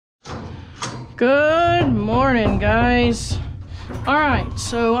Good morning, guys. All right,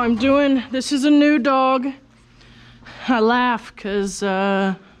 so I'm doing, this is a new dog. I laugh because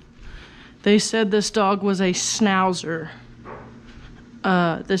they said this dog was a Schnauzer.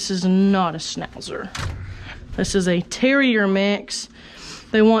 This is not a Schnauzer. This is a terrier mix.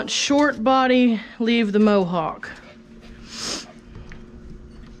 They want short body, leave the mohawk.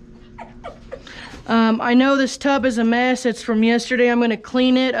 I know this tub is a mess. It's from yesterday. I'm gonna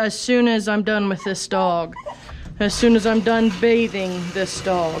clean it as soon as I'm done with this dog. As soon as I'm done bathing this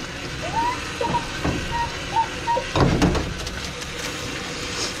dog.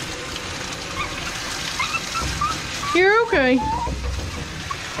 You're okay.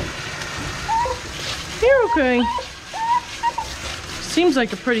 You're okay. Seems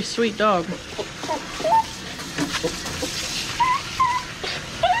like a pretty sweet dog.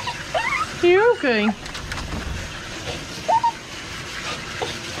 You're okay.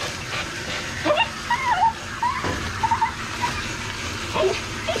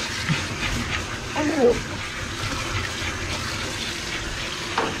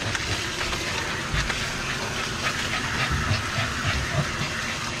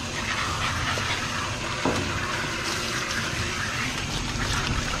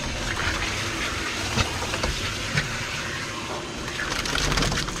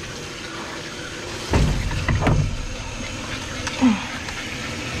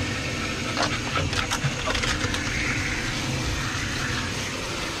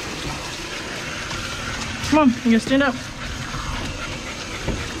 Come on, you gotta stand up.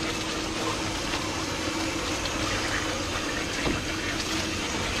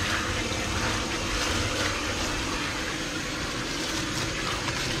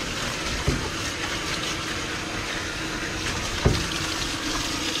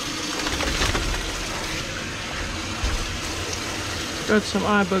 Got some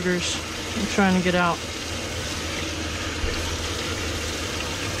eye boogers I'm trying to get out.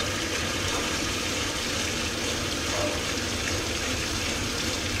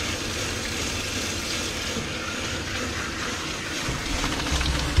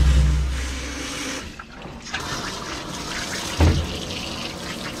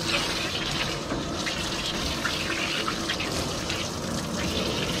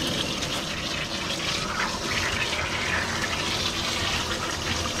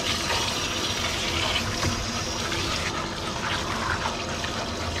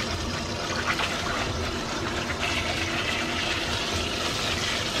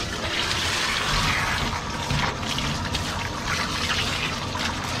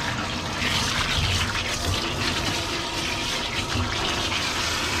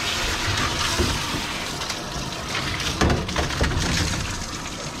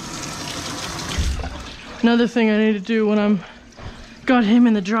 Another thing I need to do when I'm got him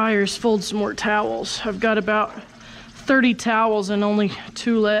in the dryer is fold some more towels. I've got about 30 towels and only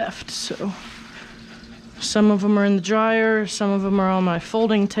 2 left, so some of them are in the dryer, some of them are on my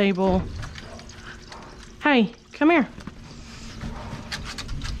folding table. Hey, come here.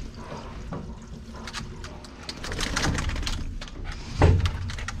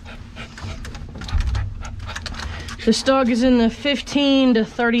 This dog is in the 15 to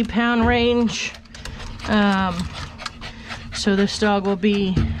 30 pound range. So this dog will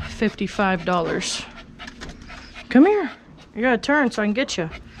be $55. Come here. You gotta turn so I can get you.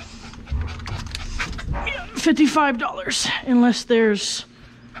 $55, unless there's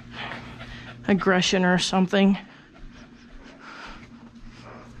aggression or something.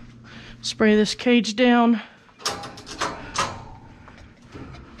 Spray this cage down.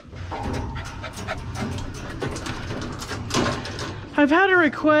 I've had a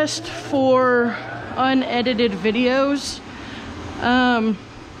request for unedited videos.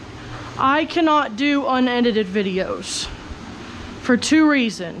 I cannot do unedited videos for 2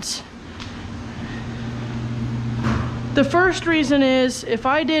 reasons. The first reason is if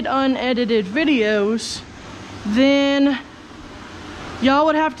I did unedited videos, then y'all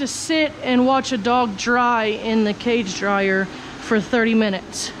would have to sit and watch a dog dry in the cage dryer for 30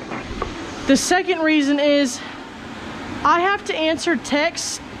 minutes. The second reason is I have to answer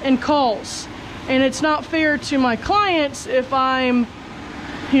texts and calls. And it's not fair to my clients if I'm,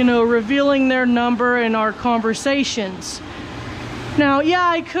 you know, revealing their number in our conversations. Now, yeah,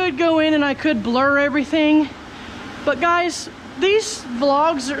 I could go in and I could blur everything, but guys, these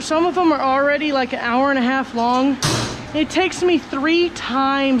vlogs, some of them are already like 1.5 hours long. It takes me 3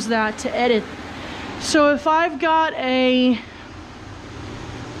 times that to edit. So if I've got a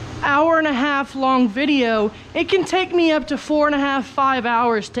 1.5 hour long video, it can take me up to 4.5, 5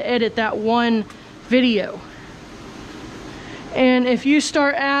 hours to edit that one video. And if you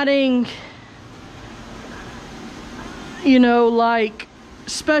start adding you know, like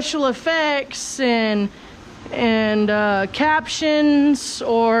special effects and captions,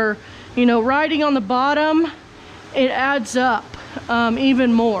 or, you know, writing on the bottom, it adds up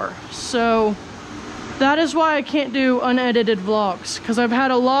even more. So that is why I can't do unedited vlogs, because I've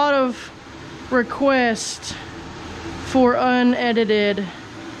had a lot of requests for unedited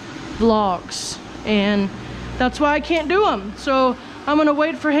vlogs, and that's why I can't do them. So I'm gonna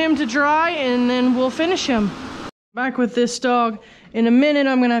wait for him to dry and then we'll finish him. Back with this dog. In a minute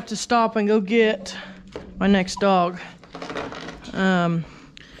I'm gonna have to stop and go get my next dog. So I'm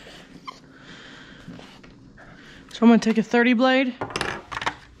gonna take a 30 blade,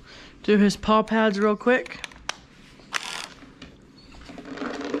 do his paw pads real quick.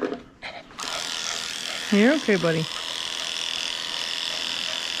 You're okay, buddy.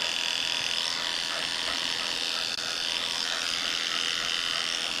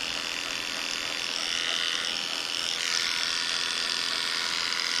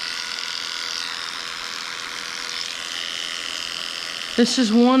 This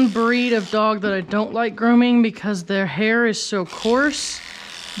is one breed of dog that I don't like grooming because their hair is so coarse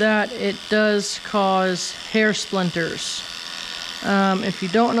that it does cause hair splinters. If you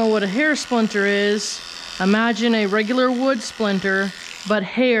don't know what a hair splinter is, imagine a regular wood splinter, but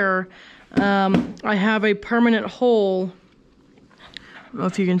hair. I have a permanent hole, I don't know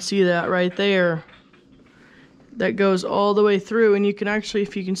if you can see that right there, that goes all the way through, and you can actually,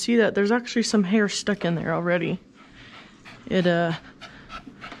 if you can see that, there's actually some hair stuck in there already.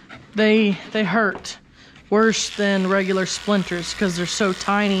 They hurt worse than regular splinters because they're so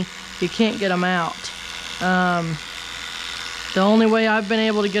tiny you can't get them out. The only way I've been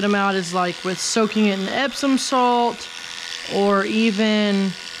able to get them out is like with soaking it in Epsom salt, or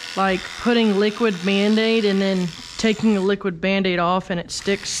even like putting liquid Band-Aid and then taking the liquid Band-Aid off and it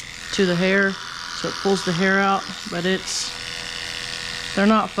sticks to the hair, so it pulls the hair out. But they're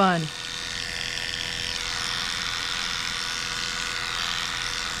not fun.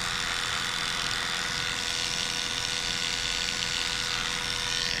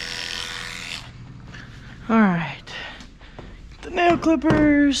 All right, the nail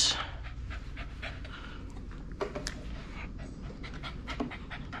clippers.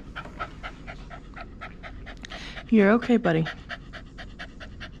 You're okay, buddy.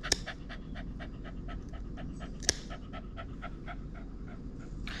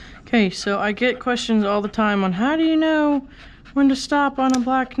 Okay, so I get questions all the time on how do you know when to stop on a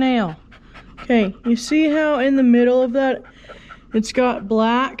black nail? Okay, you see how in the middle of that it's got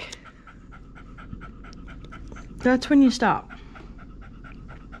black? That's when you stop.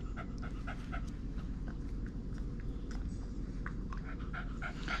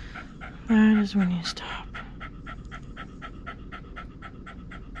 That is when you stop.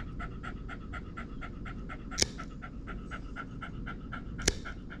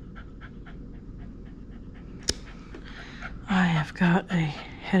 I have got a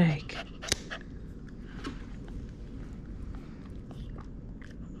headache.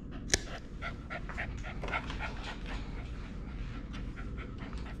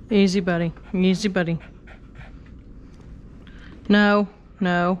 Easy, buddy. Easy, buddy. No,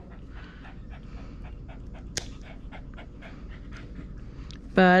 no.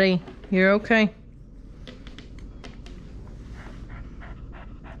 Buddy, you're okay.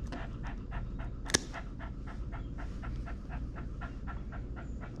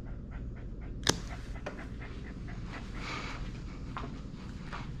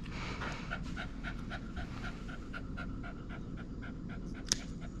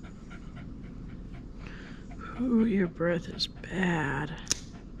 Ooh, your breath is bad.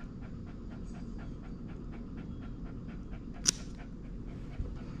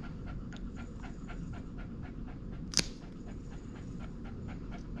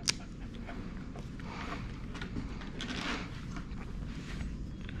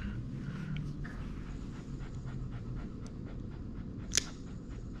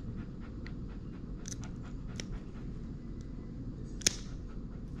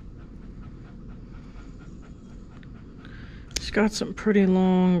 It's got some pretty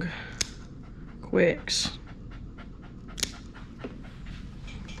long quicks.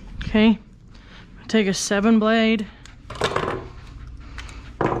 Okay, take a 7 blade.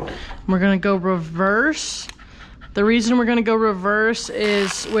 We're gonna go reverse. The reason we're gonna go reverse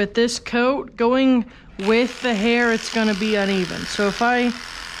is with this coat going with the hair, it's gonna be uneven. So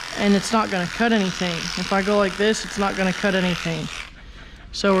and it's not gonna cut anything. If I go like this, it's not gonna cut anything.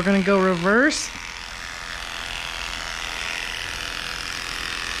 So we're gonna go reverse.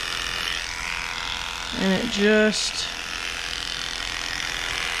 And it just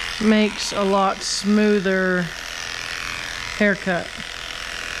makes a lot smoother haircut.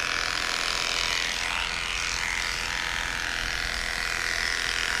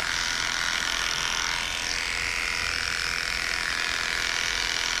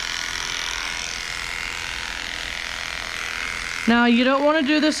 Now you don't want to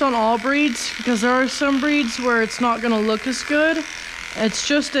do this on all breeds because there are some breeds where it's not going to look as good. It's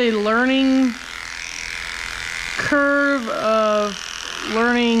just a learning curve of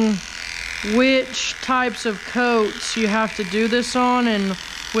learning which types of coats you have to do this on and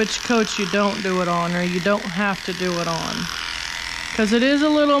which coats you don't do it on, or you don't have to do it on. Because it is a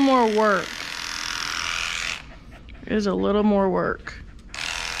little more work. It is a little more work.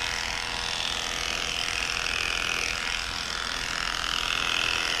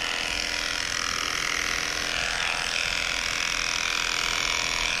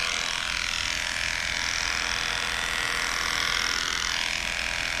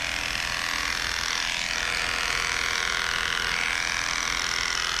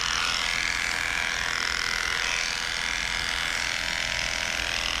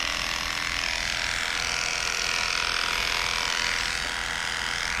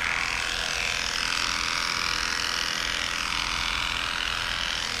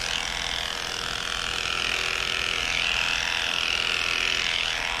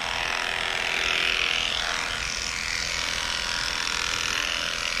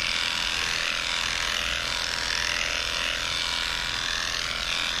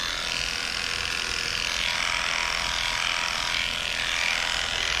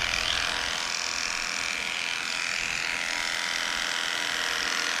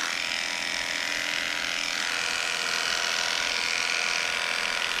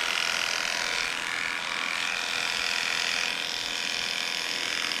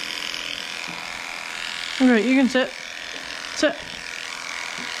 Alright, you can sit. Sit.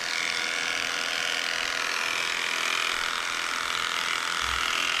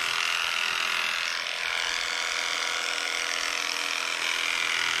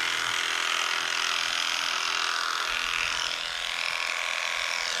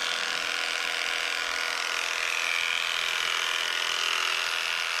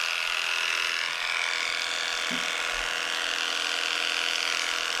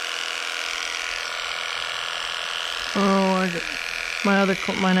 Oh,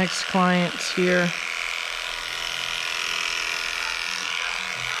 my next client's here.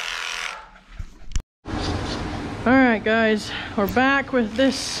 All right, guys, we're back with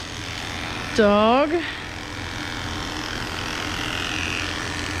this dog.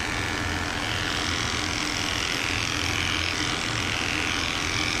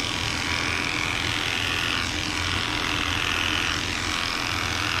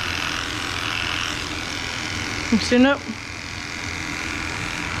 Stand up.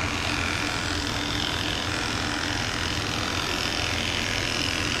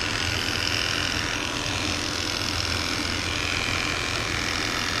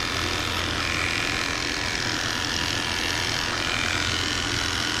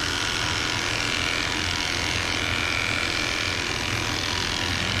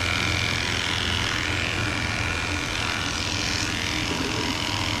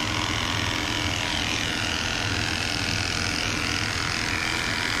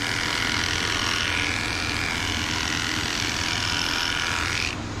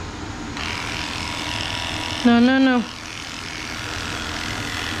 No, no, no.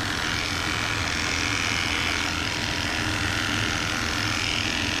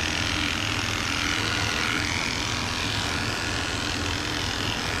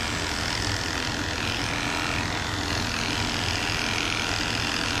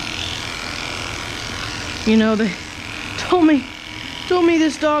 You know, they told me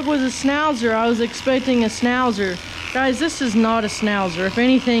this dog was a Schnauzer. I was expecting a Schnauzer. Guys, this is not a Schnauzer. If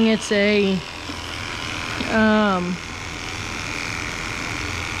anything, it's a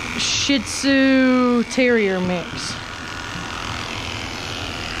Shih Tzu terrier mix.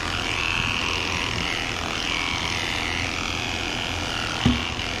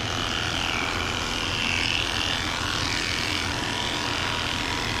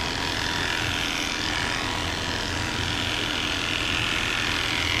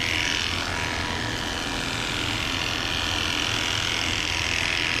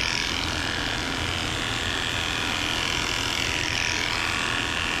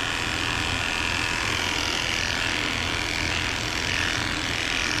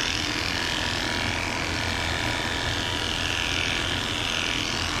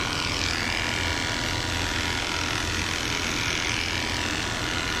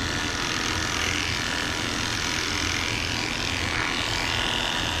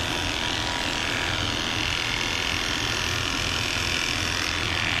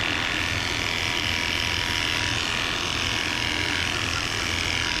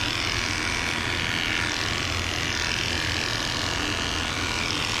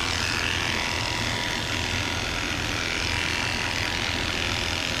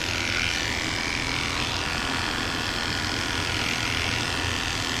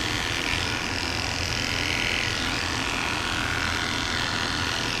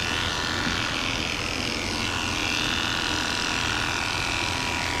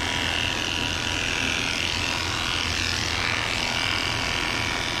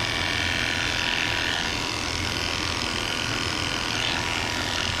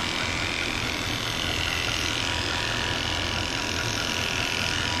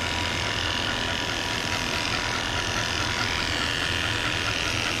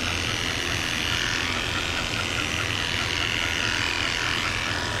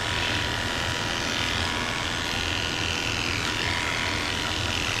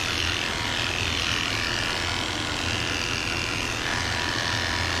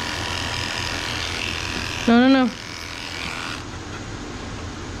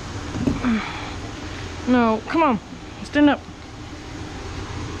 No, come on. Stand up.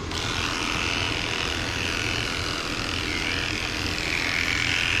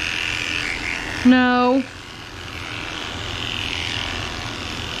 No.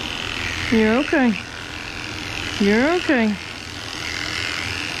 You're okay. You're okay.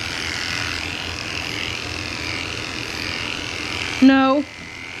 No.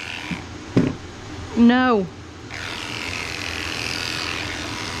 No.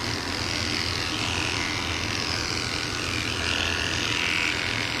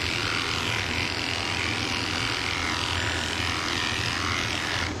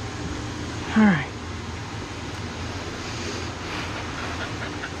 All right.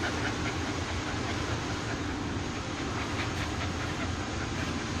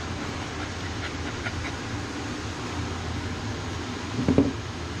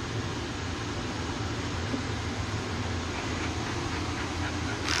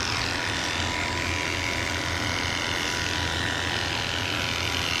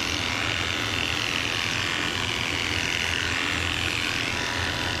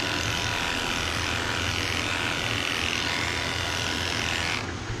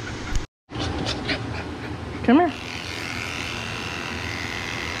 Come here.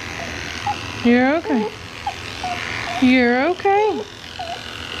 You're okay. You're okay.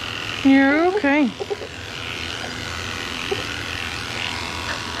 You're okay.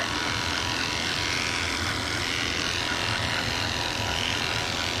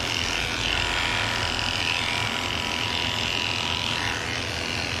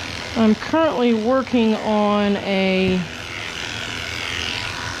 I'm currently working on a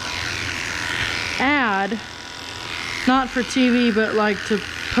ad, not for TV, but like to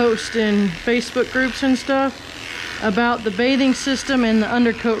post in Facebook groups and stuff about the bathing system and the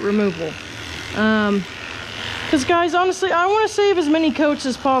undercoat removal. Because guys, honestly, I want to save as many coats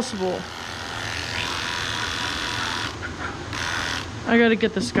as possible. I gotta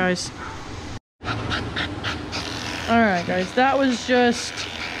get this, guys. Alright guys, that was just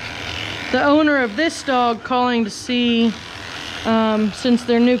the owner of this dog calling to see, since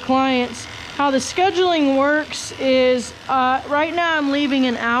they're new clients, how the scheduling works is, right now I'm leaving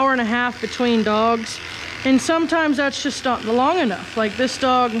an hour and a half between dogs, and sometimes that's just not long enough. Like this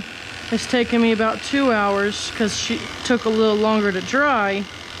dog has taken me about 2 hours because she took a little longer to dry.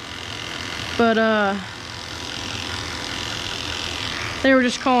 But they were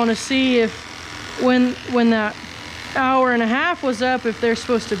just calling to see if when that hour and a half was up, if they're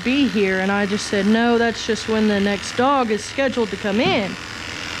supposed to be here, and I just said no, that's just when the next dog is scheduled to come in.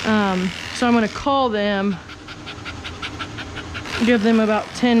 So I'm going to call them, give them about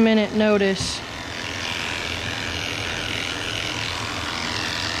 10-minute notice.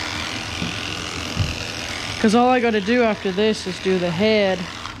 Because all I got to do after this is do the head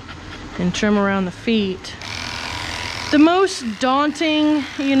and trim around the feet. The most daunting,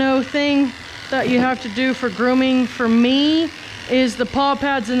 thing that you have to do for grooming for me is the paw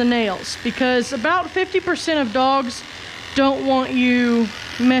pads and the nails. Because about 50% of dogs don't want you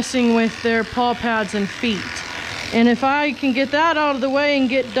messing with their paw pads and feet. And if I can get that out of the way and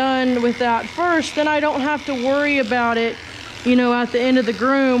get done with that first, then I don't have to worry about it, at the end of the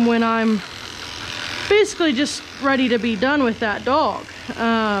groom when I'm basically just ready to be done with that dog.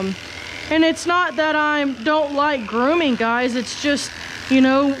 And it's not that I don't like grooming, guys. It's just,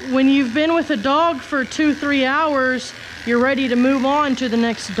 when you've been with a dog for 2-3 hours, you're ready to move on to the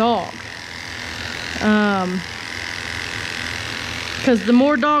next dog. Because the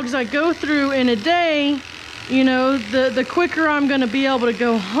more dogs I go through in a day, the quicker I'm going to be able to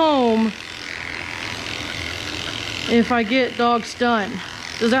go home if I get dogs done.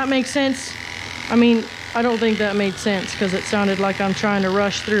 Does that make sense? I mean, I don't think that made sense because it sounded like I'm trying to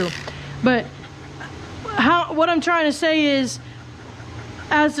rush through. But what I'm trying to say is,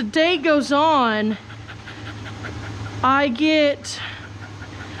 as the day goes on, I get,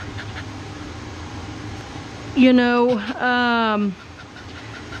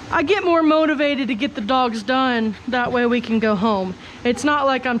 I get more motivated to get the dogs done. That way we can go home. It's not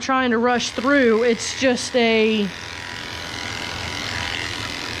like I'm trying to rush through. It's just a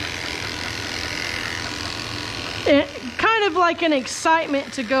kind of like an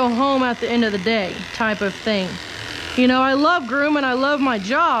excitement to go home at the end of the day type of thing. I love grooming, I love my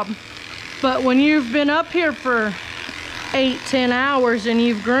job, but when you've been up here for 8-10 hours and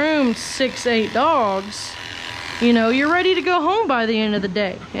you've groomed 6-8 dogs, you're ready to go home by the end of the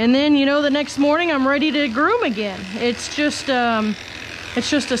day. And then, the next morning I'm ready to groom again. It's just a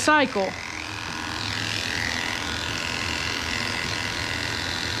cycle.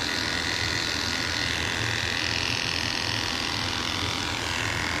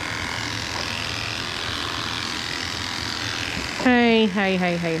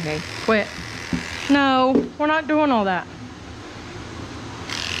 Hey. Quit. No, we're not doing all that.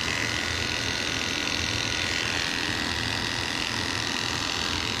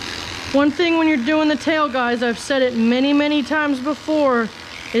 One thing when you're doing the tail, guys, I've said it many times before,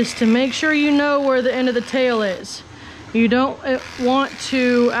 is to make sure you know where the end of the tail is. You don't want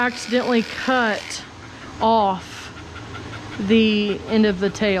to accidentally cut off the end of the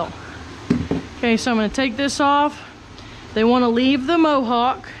tail. Okay, so I'm gonna take this off. They wanna leave the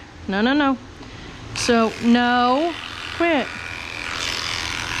mohawk. No. So, no, quit.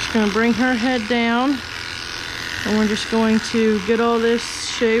 Just gonna bring her head down. And we're just going to get all this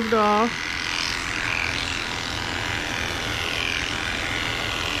shaved off.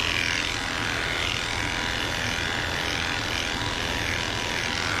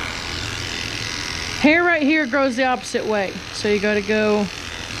 Hair right here grows the opposite way, so you gotta go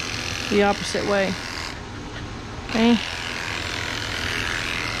the opposite way. Okay.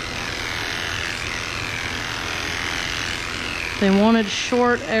 They want it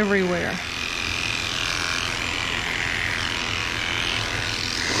short everywhere.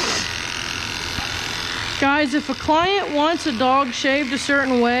 Guys, if a client wants a dog shaved a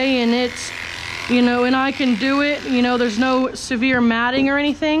certain way and it's, you know, and I can do it, you know, there's no severe matting or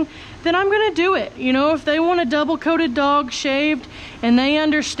anything, then I'm gonna do it. You know, if they want a double coated dog shaved and they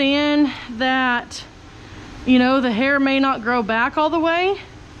understand that, you know, the hair may not grow back all the way,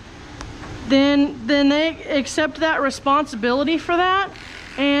 then they accept that responsibility for that,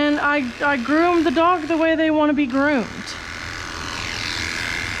 and I groom the dog the way they want to be groomed.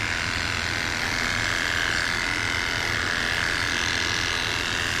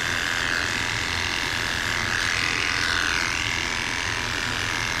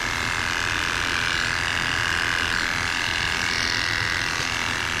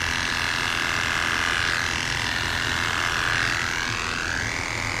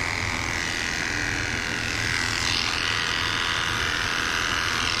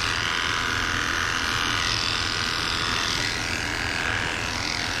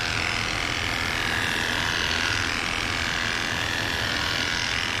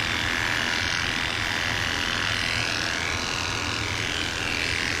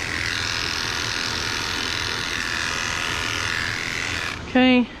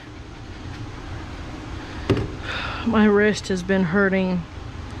 Okay, my wrist has been hurting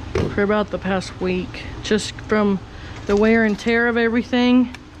for about the past week, just from the wear and tear of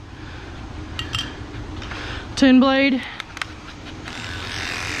everything. 10 blade.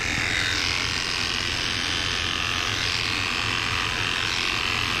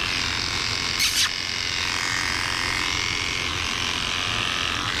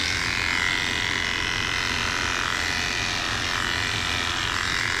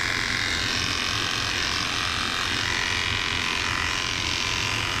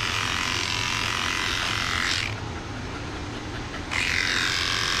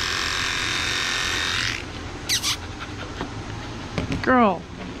 Girl,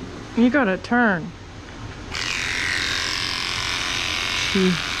 you gotta turn.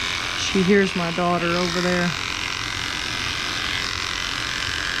 She hears my daughter over there.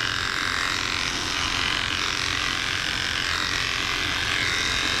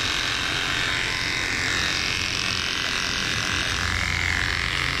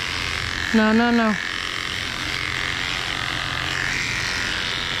 No. No.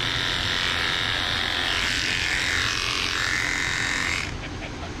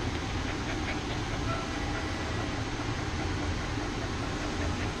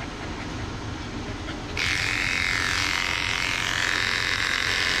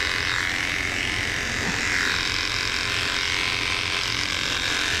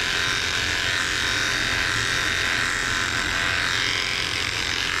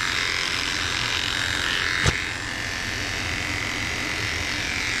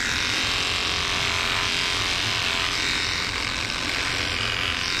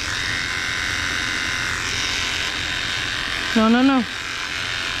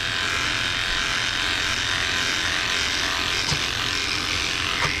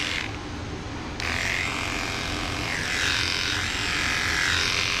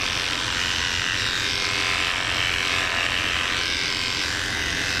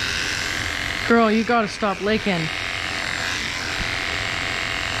 Girl, you gotta stop licking.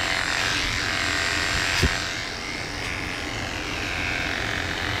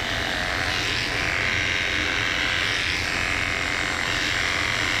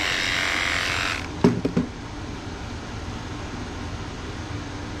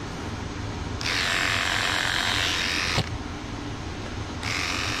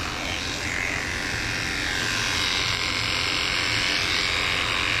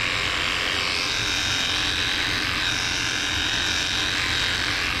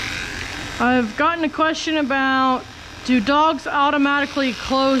 I've gotten a question about, do dogs automatically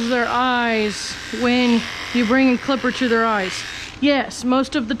close their eyes when you bring a clipper to their eyes? Yes,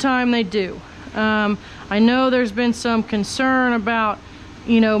 most of the time they do. I know there's been some concern about,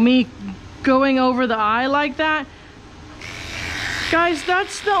 you know, me going over the eye like that. Guys,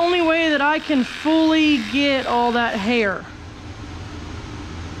 that's the only way that I can fully get all that hair.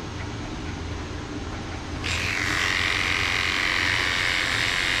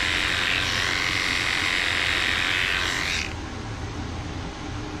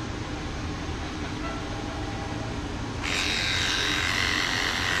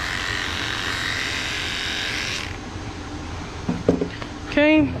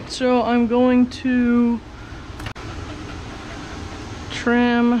 Okay, so I'm going to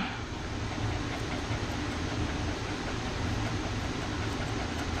trim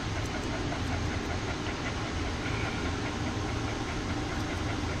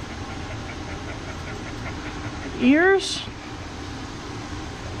ears.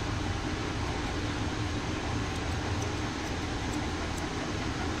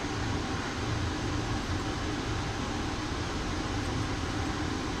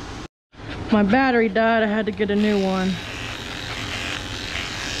 My battery died, I had to get a new one.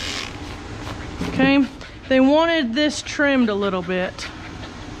 Okay, they wanted this trimmed a little bit.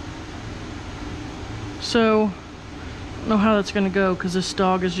 So, I don't know how that's gonna go because this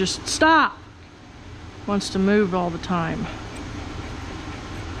dog is just, stop! Wants to move all the time.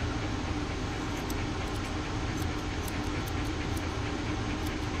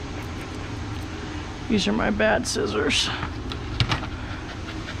 These are my bad scissors.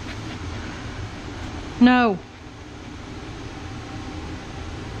 No.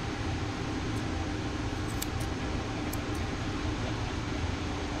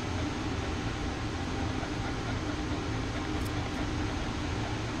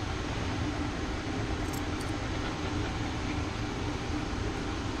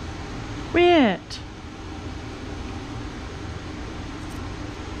 Quit.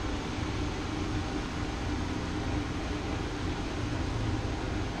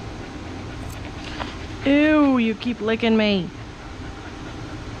 Ew, you keep licking me.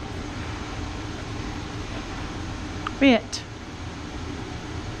 Quit.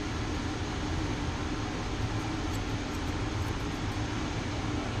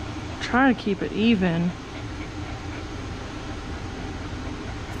 Try to keep it even.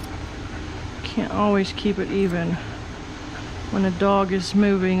 Can't always keep it even when a dog is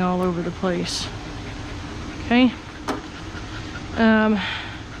moving all over the place. Okay.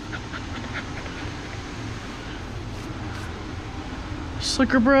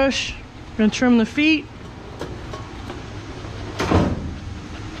 Slicker brush. I'm gonna trim the feet.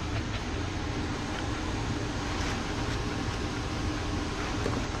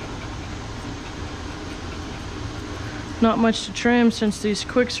 Not much to trim since these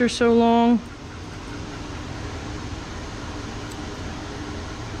quicks are so long.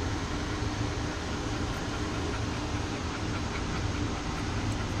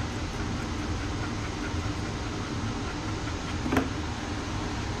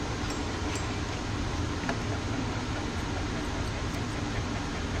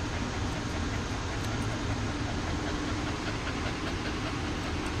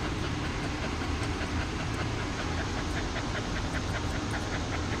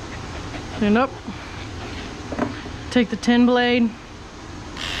 Clean up. Take the 10 blade.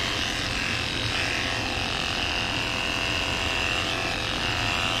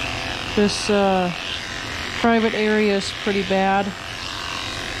 This private area is pretty bad.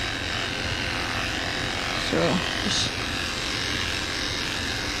 So just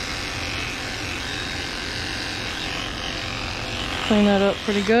clean that up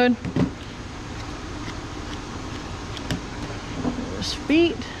pretty good. His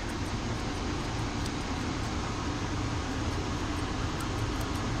feet.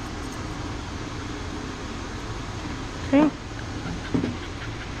 Okay.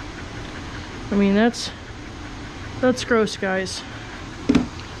 I mean, that's gross, guys.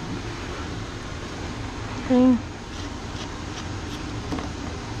 Okay.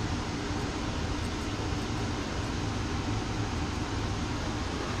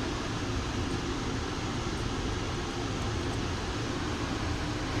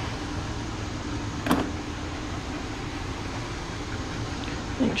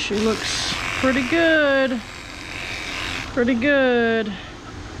 I think she looks pretty good. Pretty good.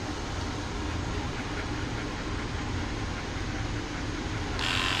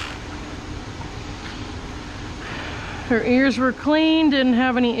 Her ears were clean, didn't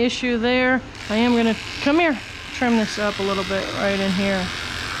have any issue there. I am gonna, come here, trim this up a little bit right in here.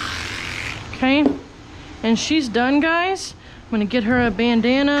 Okay, and she's done, guys. I'm gonna get her a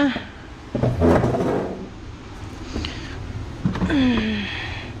bandana.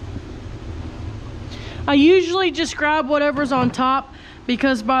 I usually just grab whatever's on top,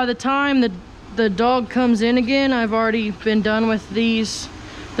 because by the time the dog comes in again, I've already been done with the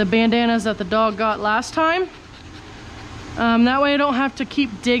bandanas that the dog got last time. That way I don't have to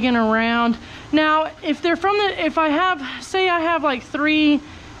keep digging around. Now, if they're if I have like 3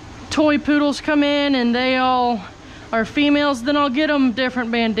 toy poodles come in and they all are females, then I'll get them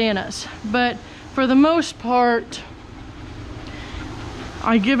different bandanas. But for the most part,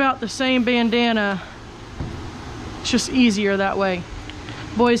 I give out the same bandana. It's just easier that way.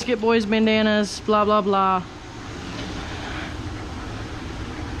 Boys get boys bandanas, blah, blah, blah.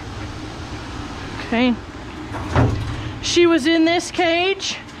 Okay. She was in this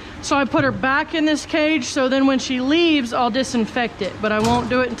cage, so I put her back in this cage, so then when she leaves, I'll disinfect it, but I won't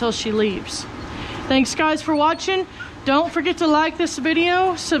do it until she leaves. Thanks, guys, for watching. Don't forget to like this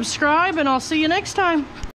video, subscribe, and I'll see you next time.